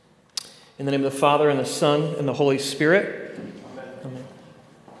In the name of the Father, and the Son, and the Holy Spirit. Amen.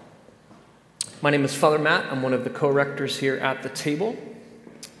 My name is Father Matt. I'm one of the co-rectors here at the table.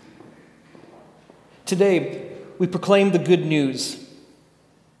 Today, we proclaim the good news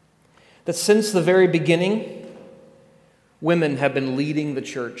that since the very beginning, women have been leading the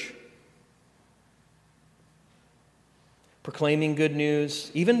church. Proclaiming good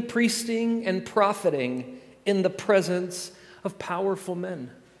news, even priesting and propheting in the presence of powerful men.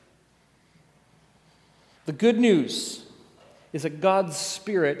 The good news is that God's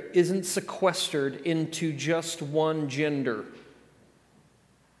Spirit isn't sequestered into just one gender.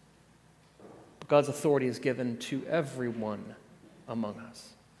 But God's authority is given to everyone among us.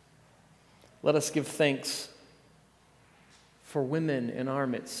 Let us give thanks for women in our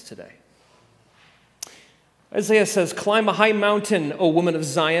midst today. Isaiah says, "Climb a high mountain, O woman of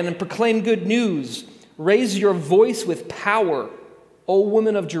Zion, and proclaim good news. Raise your voice with power, O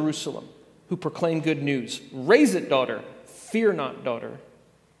woman of Jerusalem, who proclaim good news. Raise it, daughter. Fear not, daughter."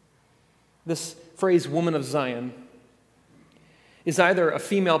 This phrase, woman of Zion, is either a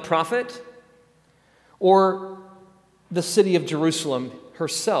female prophet or the city of Jerusalem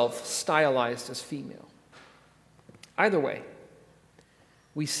herself stylized as female. Either way,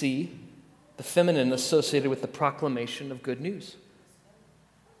 we see the feminine associated with the proclamation of good news.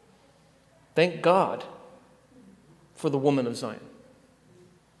 Thank God for the woman of Zion.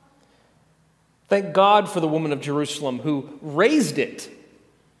 Thank God for the woman of Jerusalem who raised it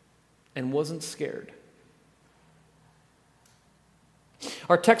and wasn't scared.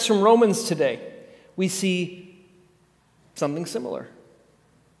 Our text from Romans today, we see something similar.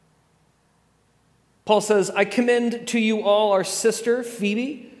 Paul says, "I commend to you all our sister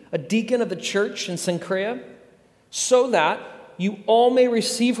Phoebe, a deacon of the church in Cenchrea, so that you all may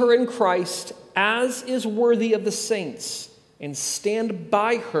receive her in Christ as is worthy of the saints, and stand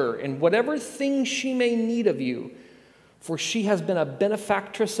by her in whatever thing she may need of you, for she has been a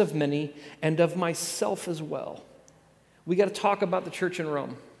benefactress of many and of myself as well." We got to talk about the church in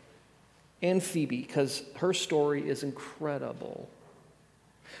Rome and Phoebe because her story is incredible.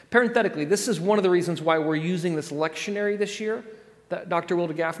 Parenthetically, this is one of the reasons why we're using this lectionary this year that Dr.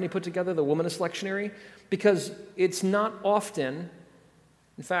 Wilda Gaffney put together, the Womanist Lectionary, because it's not often,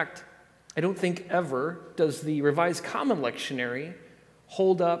 in fact, I don't think ever does the Revised Common Lectionary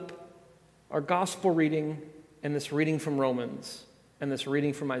hold up our gospel reading and this reading from Romans and this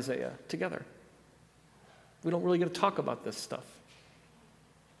reading from Isaiah together. We don't really get to talk about this stuff.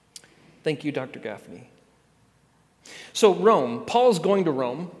 Thank you, Dr. Gaffney. So Rome, Paul's going to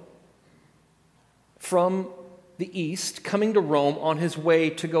Rome from the east, coming to Rome on his way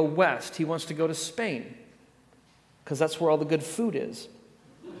to go west. He wants to go to Spain because that's where all the good food is.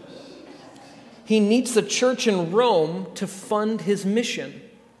 He needs the church in Rome to fund his mission.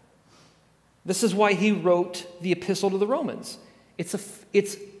 This is why he wrote the Epistle to the Romans.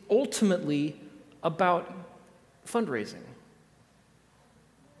 It's ultimately about fundraising.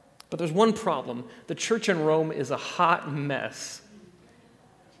 But there's one problem. The church in Rome is a hot mess.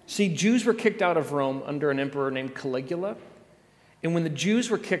 See, Jews were kicked out of Rome under an emperor named Caligula. And when the Jews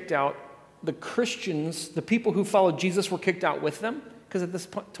were kicked out, the Christians, the people who followed Jesus, were kicked out with them. Because at this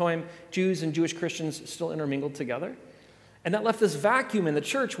time, Jews and Jewish Christians still intermingled together. And that left this vacuum in the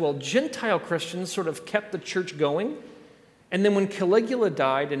church. Well, Gentile Christians sort of kept the church going. And then when Caligula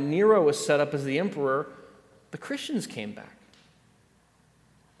died and Nero was set up as the emperor, the Christians came back.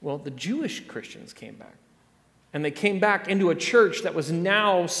 Well, the Jewish Christians came back. And they came back into a church that was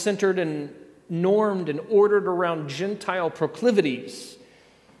now centered and normed and ordered around Gentile proclivities.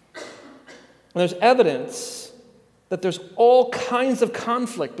 And there's evidence that there's all kinds of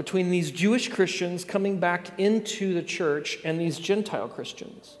conflict between these Jewish Christians coming back into the church and these Gentile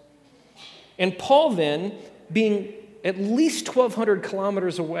Christians. And Paul then, being at least 1,200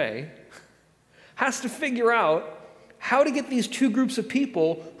 kilometers away, has to figure out how to get these two groups of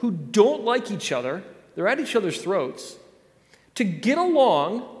people who don't like each other, they're at each other's throats, to get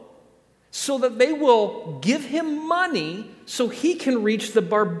along so that they will give him money so he can reach the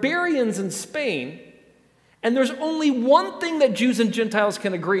barbarians in Spain. And there's only one thing that Jews and Gentiles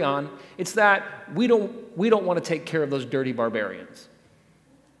can agree on. It's that we don't want to take care of those dirty barbarians.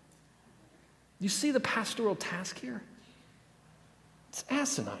 You see the pastoral task here? It's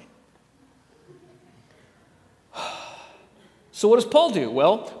asinine. So what does Paul do?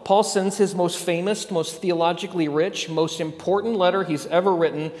 Well, Paul sends his most famous, most theologically rich, most important letter he's ever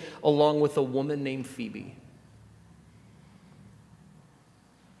written along with a woman named Phoebe.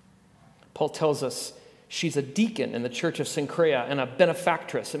 Paul tells us she's a deacon in the church of Cenchrea and a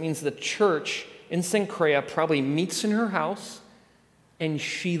benefactress. It means the church in Cenchrea probably meets in her house and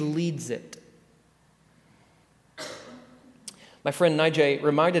she leads it. My friend Nigel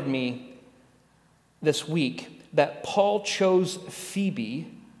reminded me this week that Paul chose Phoebe,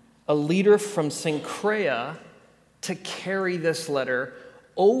 a leader from Cenchrea, to carry this letter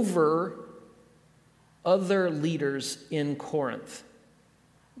over other leaders in Corinth.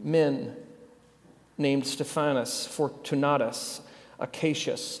 Men named Stephanas, Fortunatus,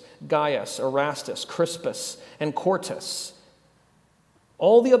 Acacius, Gaius, Erastus, Crispus, and Quartus.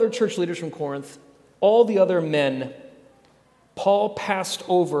 All the other church leaders from Corinth, all the other men, Paul passed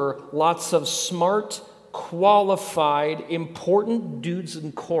over lots of smart, qualified, important dudes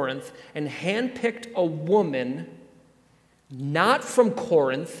in Corinth and handpicked a woman not from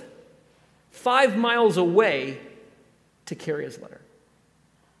Corinth, 5 miles away, to carry his letter.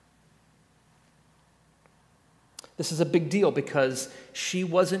 This is a big deal because she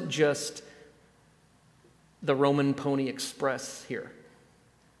wasn't just the Roman Pony Express here.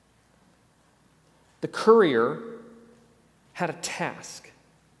 The courier had a task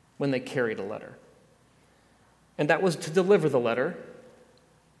when they carried a letter, and that was to deliver the letter,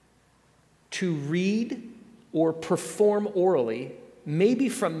 to read or perform orally, maybe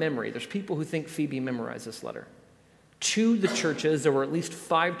from memory. There's people who think Phoebe memorized this letter. To the churches, there were at least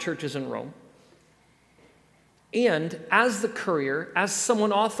 5 churches in Rome. And as the courier, as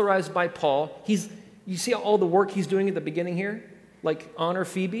someone authorized by Paul, you see all the work he's doing at the beginning here? Like, honor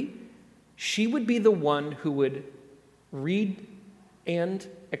Phoebe? She would be the one who would read and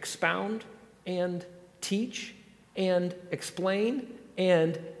expound and teach and explain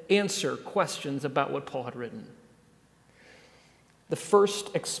and answer questions about what Paul had written. The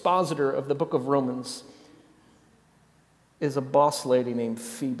first expositor of the book of Romans is a boss lady named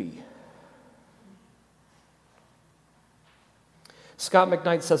Phoebe. Scott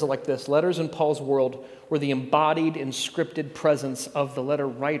McKnight says it like this: letters in Paul's world were the embodied, inscripted presence of the letter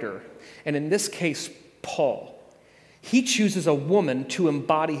writer. And in this case, Paul. He chooses a woman to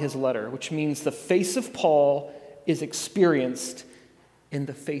embody his letter, which means the face of Paul is experienced in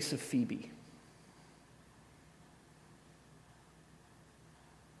the face of Phoebe.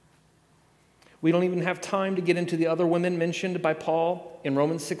 We don't even have time to get into the other women mentioned by Paul in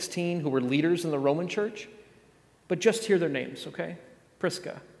Romans 16 who were leaders in the Roman church, but just hear their names, okay?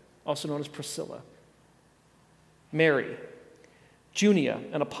 Prisca, also known as Priscilla. Mary, Junia,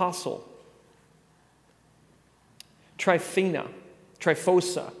 an apostle. Tryphena,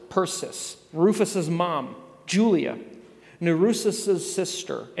 Tryphosa, Persis, Rufus's mom, Julia, Nereus's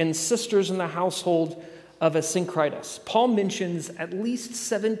sister, and sisters in the household of Asyncritus. Paul mentions at least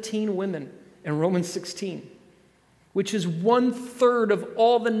 17 women in Romans 16, which is 1/3 of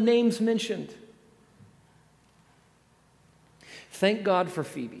all the names mentioned. Thank God for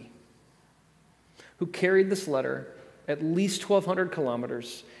Phoebe, who carried this letter at least 1,200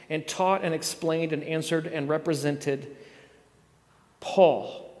 kilometers and taught and explained and answered and represented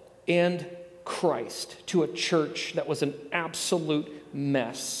Paul and Christ to a church that was an absolute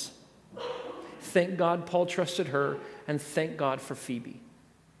mess. Thank God Paul trusted her, and thank God for Phoebe.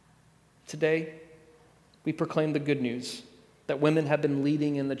 Today, we proclaim the good news that women have been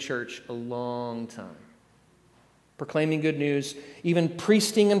leading in the church a long time. Proclaiming good news, even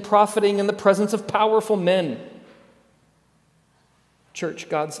priesting and profiting in the presence of powerful men. Church,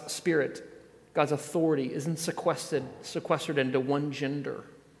 God's Spirit, God's authority isn't sequestered into one gender.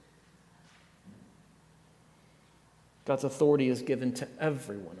 God's authority is given to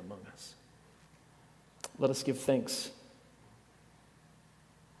everyone among us. Let us give thanks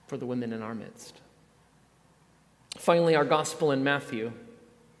for the women in our midst. Finally, our gospel in Matthew.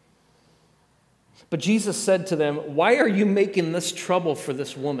 But Jesus said to them, "Why are you making this trouble for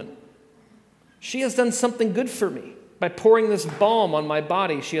this woman? She has done something good for me. By pouring this balm on my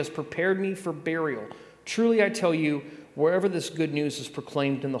body, she has prepared me for burial. Truly, I tell you, wherever this good news is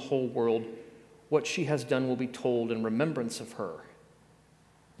proclaimed in the whole world, what she has done will be told in remembrance of her."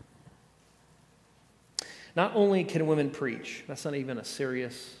 Not only can women preach, that's not even a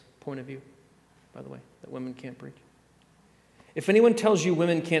serious point of view, by the way, that women can't preach. If anyone tells you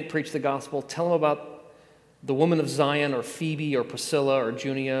women can't preach the gospel, tell them about the woman of Zion or Phoebe or Priscilla or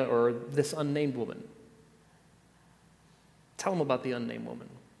Junia or this unnamed woman. Tell them about the unnamed woman.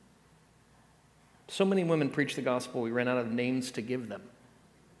 So many women preach the gospel, we ran out of names to give them,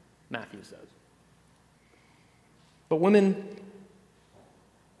 Matthew says. But women,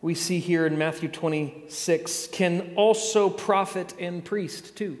 we see here in Matthew 26, can also prophet and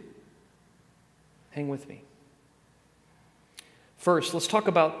priest too. Hang with me. First, let's talk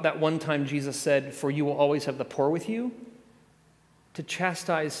about that one time Jesus said, "For you will always have the poor with you," to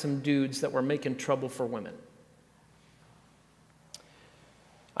chastise some dudes that were making trouble for women.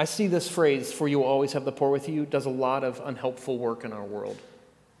 I see this phrase, "for you will always have the poor with you," does a lot of unhelpful work in our world.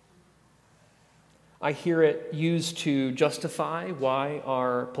 I hear it used to justify why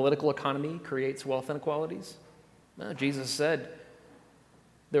our political economy creates wealth inequalities. No, Jesus said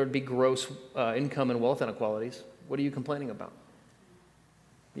there would be gross income and wealth inequalities. What are you complaining about?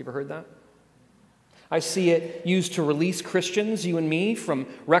 You ever heard that? I see it used to release Christians, you and me, from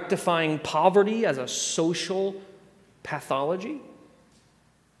rectifying poverty as a social pathology.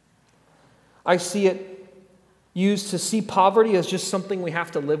 I see it used to see poverty as just something we have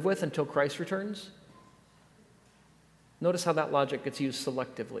to live with until Christ returns. Notice how that logic gets used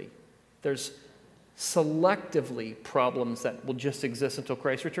selectively. There's selectively problems that will just exist until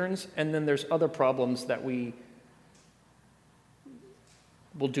Christ returns, and then there's other problems that we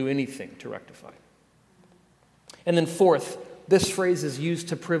will do anything to rectify. And then fourth, this phrase is used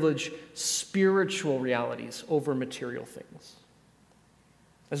to privilege spiritual realities over material things,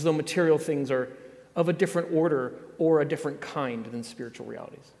 as though material things are of a different order or a different kind than spiritual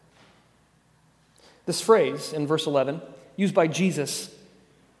realities. This phrase in verse 11, used by Jesus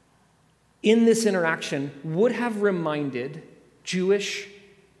in this interaction, would have reminded Jewish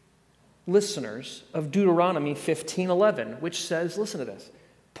listeners of Deuteronomy 15:11, which says, listen to this,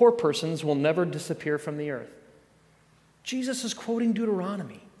 "Poor persons will never disappear from the earth." Jesus is quoting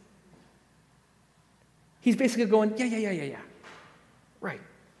Deuteronomy. He's basically going, yeah. Right.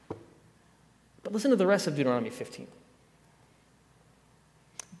 But listen to the rest of Deuteronomy 15.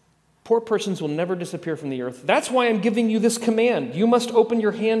 "Poor persons will never disappear from the earth. That's why I'm giving you this command. You must open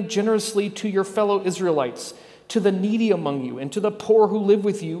your hand generously to your fellow Israelites, to the needy among you, and to the poor who live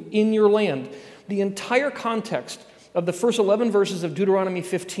with you in your land." The entire context of the first 11 verses of Deuteronomy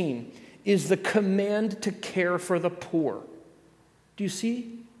 15 is the command to care for the poor. Do you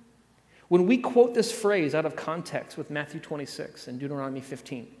see? When we quote this phrase out of context with Matthew 26 and Deuteronomy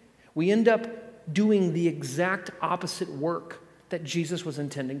 15, we end up doing the exact opposite work that Jesus was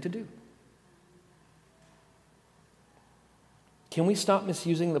intending to do. Can we stop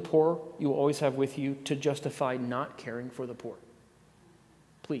misusing the poor you will always have with you to justify not caring for the poor?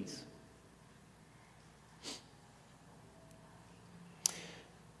 Please.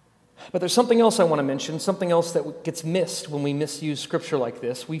 But there's something else I want to mention, something else that gets missed when we misuse scripture like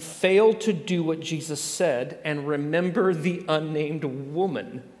this. We fail to do what Jesus said and remember the unnamed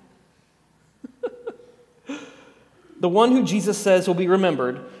woman. The one who Jesus says will be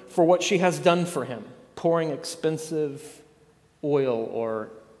remembered for what she has done for him, pouring expensive oil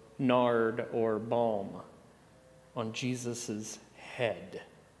or nard or balm on Jesus' head.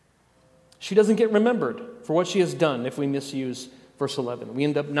 She doesn't get remembered for what she has done if we misuse verse 11. We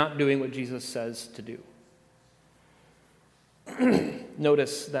end up not doing what Jesus says to do.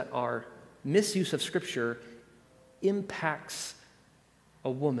 Notice that our misuse of Scripture impacts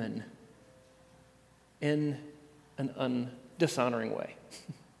a woman in an dishonoring way.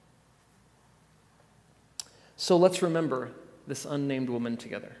 So let's remember this unnamed woman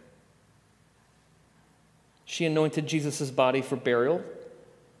together. She anointed Jesus' body for burial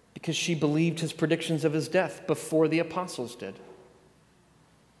because she believed his predictions of his death before the apostles did,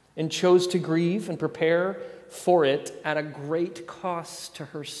 and chose to grieve and prepare for it at a great cost to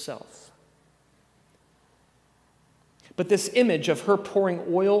herself. But this image of her pouring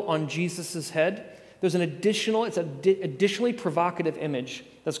oil on Jesus' head, it's an additionally provocative image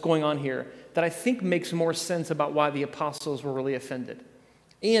that's going on here that I think makes more sense about why the apostles were really offended,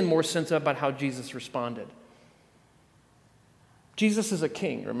 and more sense about how Jesus responded. Jesus is a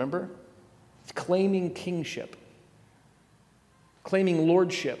king, remember? He's claiming kingship, claiming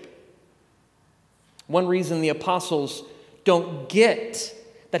lordship. One reason the apostles don't get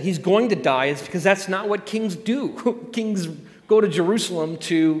that he's going to die is because that's not what kings do. Kings go to Jerusalem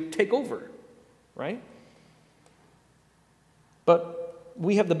to take over, right? But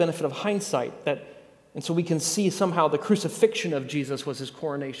we have the benefit of hindsight, and so we can see somehow the crucifixion of Jesus was his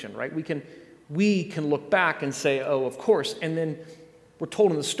coronation, right? We can look back and say, oh, of course, and then we're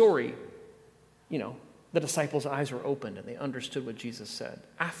told in the story, the disciples' eyes were opened and they understood what Jesus said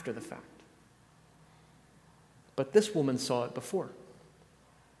after the fact. But this woman saw it before.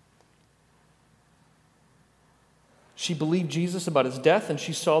 She believed Jesus about his death, and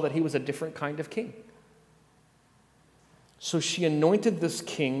she saw that he was a different kind of king. So she anointed this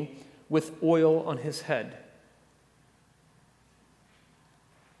king with oil on his head.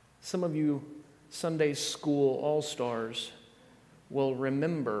 Some of you Sunday school all-stars will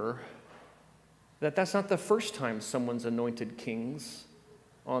remember that that's not the first time someone's anointed kings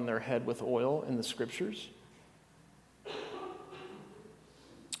on their head with oil in the scriptures.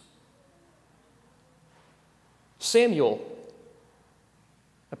 Samuel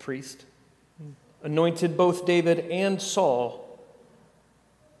a priest, anointed both David and Saul.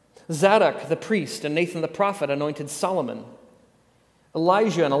 Zadok the priest and Nathan the prophet anointed Solomon.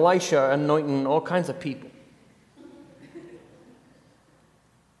 Elijah and Elisha anointing all kinds of people.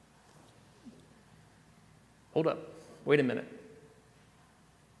 Hold up. Wait a minute.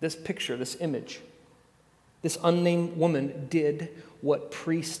 This picture, this image, this unnamed woman did what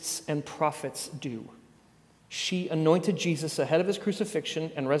priests and prophets do. She anointed Jesus ahead of his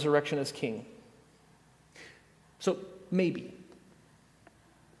crucifixion and resurrection as king. So maybe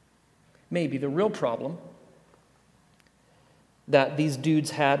the real problem that these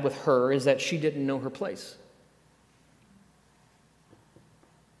dudes had with her is that she didn't know her place.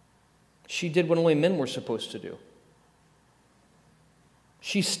 She did what only men were supposed to do.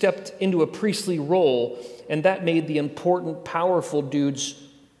 She stepped into a priestly role, and that made the important, powerful dudes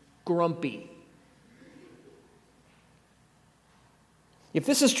grumpy. If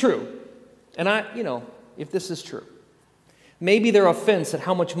this is true, if this is true, maybe their offense at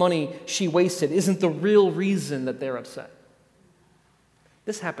how much money she wasted isn't the real reason that they're upset.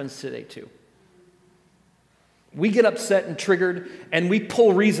 This happens today too. We get upset and triggered, and we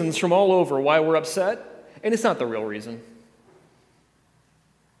pull reasons from all over why we're upset, and it's not the real reason.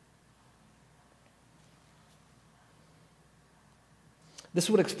 This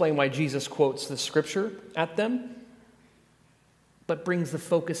would explain why Jesus quotes the scripture at them, but brings the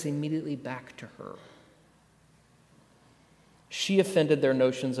focus immediately back to her. She offended their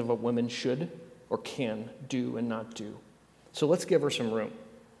notions of what women should or can do and not do. So let's give her some room.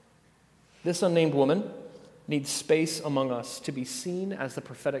 This unnamed woman needs space among us to be seen as the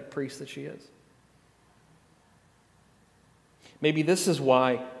prophetic priest that she is. Maybe this is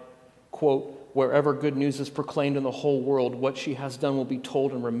why, quote, wherever good news is proclaimed in the whole world, what she has done will be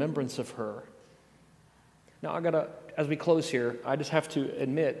told in remembrance of her. Now, as we close here, I just have to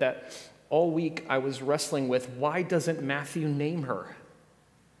admit that all week I was wrestling with, why doesn't Matthew name her?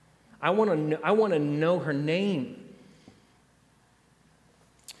 I want to know her name.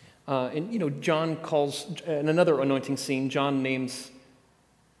 John calls, in another anointing scene, John names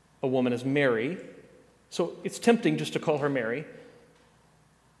a woman as Mary. So it's tempting just to call her Mary.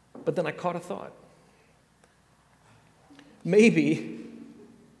 But then I caught a thought. Maybe,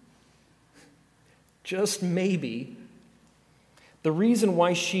 just maybe, the reason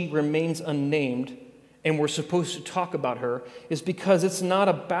why she remains unnamed and we're supposed to talk about her is because it's not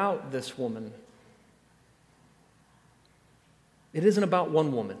about this woman. It isn't about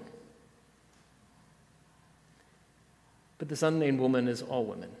one woman. But this unnamed woman is all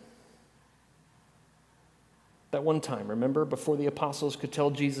women. That one time, remember, before the apostles could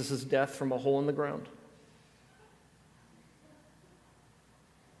tell Jesus' death from a hole in the ground?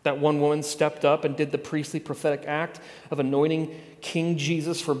 That one woman stepped up and did the priestly prophetic act of anointing King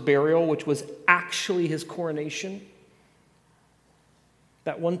Jesus for burial, which was actually his coronation.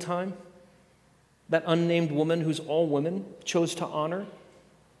 That one time, that unnamed woman who's all women chose to honor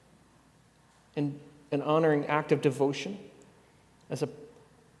an honoring act of devotion as a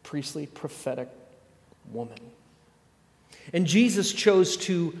priestly prophetic woman. And Jesus chose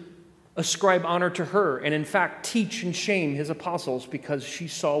to ascribe honor to her and, in fact, teach and shame his apostles because she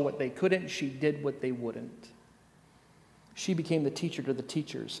saw what they couldn't, she did what they wouldn't. She became the teacher to the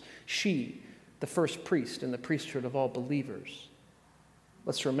teachers. She, the first priest in the priesthood of all believers.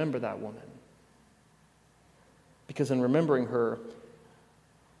 Let's remember that woman. Because in remembering her,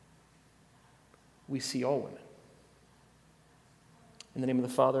 we see all women. In the name of the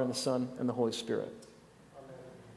Father, and the Son, and the Holy Spirit.